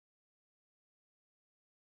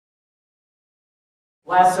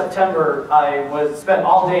Last September, I spent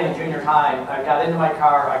all day in junior high. I got into my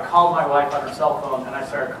car, I called my wife on her cell phone, and I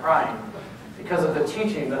started crying because of the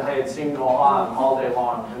teaching that I had seen go on all day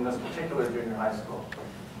long in this particular junior high school.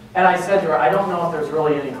 And I said to her, I don't know if there's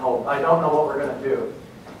really any hope. I don't know what we're going to do.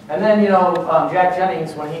 And then, you know, Jack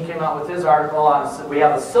Jennings, when he came out with his article on we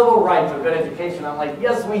have a civil right to a good education, I'm like,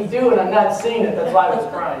 yes, we do, and I'm not seeing it. That's why I was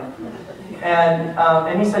crying.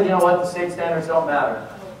 And he said, you know what, the state standards don't matter.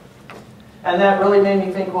 And that really made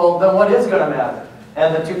me think, well, then what is going to matter?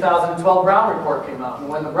 And the 2012 Brown Report came out. And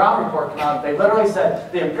when the Brown Report came out, they literally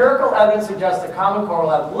said, the empirical evidence suggests that Common Core will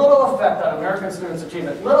have little effect on American students'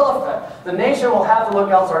 achievement. Little effect. The nation will have to look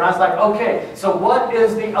elsewhere. And I was like, okay, so what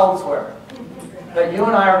is the elsewhere that you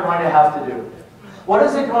and I are going to have to do? What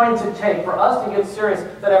is it going to take for us to get serious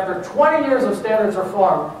that after 20 years of standards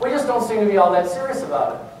reform, we just don't seem to be all that serious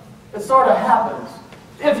about it? It sort of happens.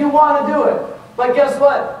 If you want to do it. But guess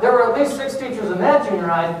what? There were at least 6 teachers in that junior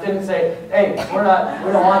high that didn't say, hey, we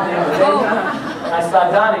don't want the invitation. I saw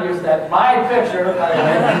Donna use my picture, by the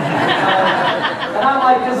way. And I'm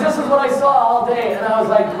like, because this is what I saw all day. And I was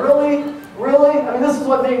like, really? Really? I mean, this is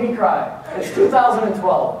what made me cry. It's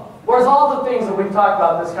 2012. Whereas all the things that we've talked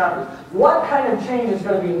about in this conference, what kind of change is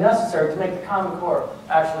going to be necessary to make the Common Core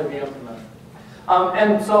actually be implemented?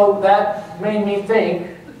 And so that made me think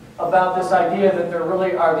about this idea that there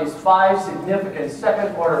really are these 5 significant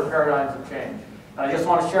second-order paradigms of change. And I just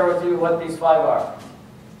want to share with you what these 5 are.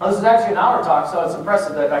 Now, this is actually an hour talk, so it's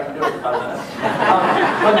impressive that I can do it in 5 minutes.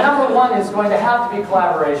 But number 1 is going to have to be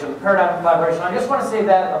collaboration, the paradigm of collaboration. I just want to say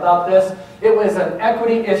that about this. It was an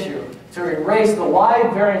equity issue to erase the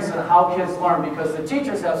wide variance in how kids learn because the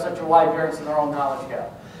teachers have such a wide variance in their own knowledge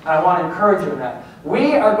gap. And I want to encourage you in that.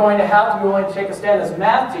 We are going to have to be willing to take a stand as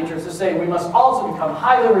math teachers to say we must also become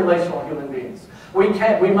highly relational human beings. We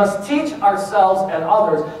must teach ourselves and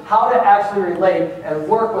others how to actually relate and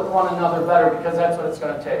work with one another better because that's what it's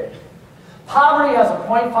going to take. Poverty has a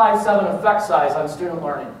 0.57 effect size on student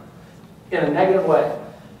learning in a negative way.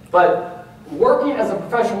 But working as a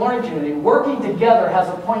professional learning community, working together has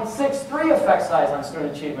a 0.63 effect size on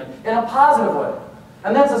student achievement in a positive way.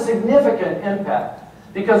 And that's a significant impact.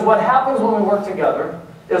 Because what happens when we work together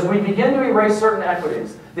is we begin to erase certain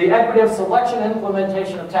equities. The equity of selection and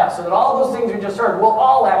implementation of tasks. So that all those things we just heard, we'll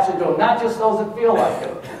all actually do them, not just those that feel like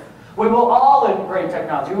it. We will all integrate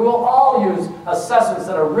technology. We will all use assessments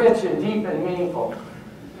that are rich and deep and meaningful.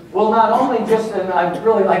 We'll not only just, and I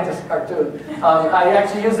really like this cartoon, I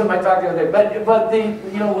actually used it in my talk the other day, but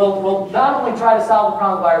we'll not only try to solve the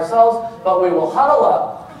problem by ourselves, but we will huddle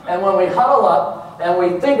up, and when we huddle up, and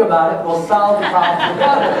we think about it, we'll solve the problem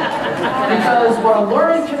together. Because what a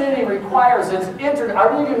learning community requires is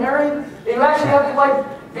are you married? You actually have to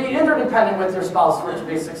be interdependent with your spouse for it to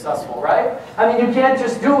be successful, right? I mean, you can't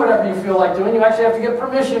just do whatever you feel like doing. You actually have to get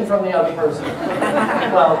permission from the other person.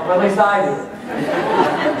 Well, at least I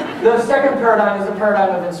do. The second paradigm is the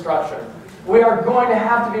paradigm of instruction. We are going to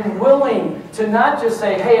have to be willing to not just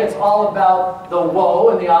say, hey, it's all about the whoa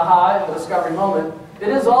and the aha and the discovery moment. It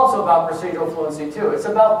is also about procedural fluency too. It's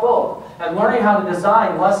about both. And learning how to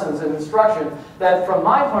design lessons and instruction that from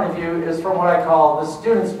my point of view is from what I call the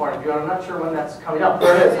student's point of view. And I'm not sure when that's coming up.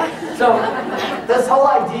 There it is. So this whole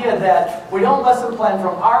idea that we don't lesson plan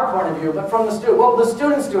from our point of view, but from the student. What will the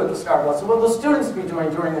students do at the start of the lesson? What will the students be doing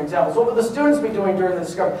during the examples? What will the students be doing during the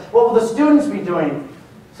discovery? What will the students be doing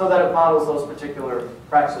so that it models those particular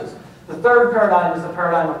practices? The third paradigm is the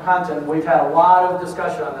paradigm of content. We've had a lot of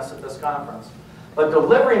discussion on this at this conference. But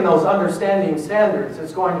delivering those understanding standards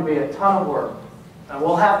is going to be a ton of work. And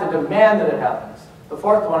we'll have to demand that it happens. The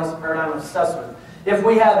fourth one is the paradigm of assessment. If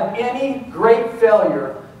we have any great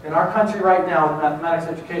failure in our country right now with mathematics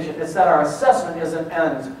education, it's that our assessment is an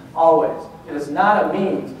end, always. It is not a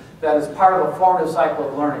means that is part of a formative cycle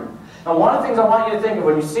of learning. And one of the things I want you to think of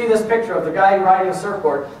when you see this picture of the guy riding a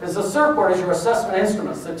surfboard is the surfboard is your assessment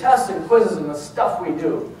instruments, the tests and quizzes and the stuff we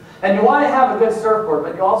do. And you want to have a good surfboard,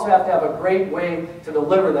 but you also have to have a great way to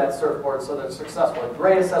deliver that surfboard so that it's successful. A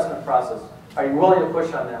great assessment process. Are you willing to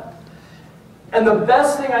push on that? And the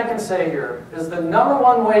best thing I can say here is the number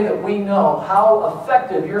one way that we know how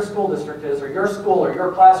effective your school district is, or your school, or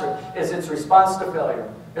your classroom, is its response to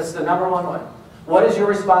failure. It's the number one way. What is your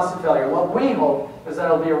response to failure? What we hope is that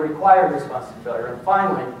it'll be a required response to failure. And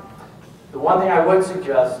finally, the one thing I would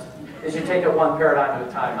suggest is you take it one paradigm at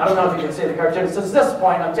a time. I don't know if you can see the cartoon. Since this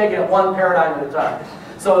point, I'm taking it one paradigm at a time.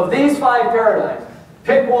 So of these 5 paradigms,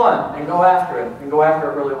 pick one and go after it, and go after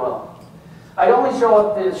it really well. I only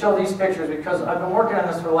show these pictures because I've been working on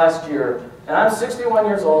this for the last year, and I'm 61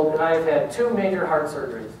 years old, and I have had 2 major heart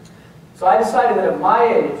surgeries. So I decided that at my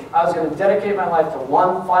age, I was going to dedicate my life to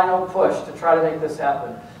one final push to try to make this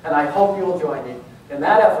happen. And I hope you will join me in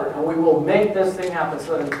that effort, and we will make this thing happen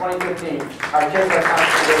so that in 2015, our kids are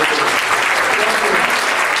constantly. Thank you.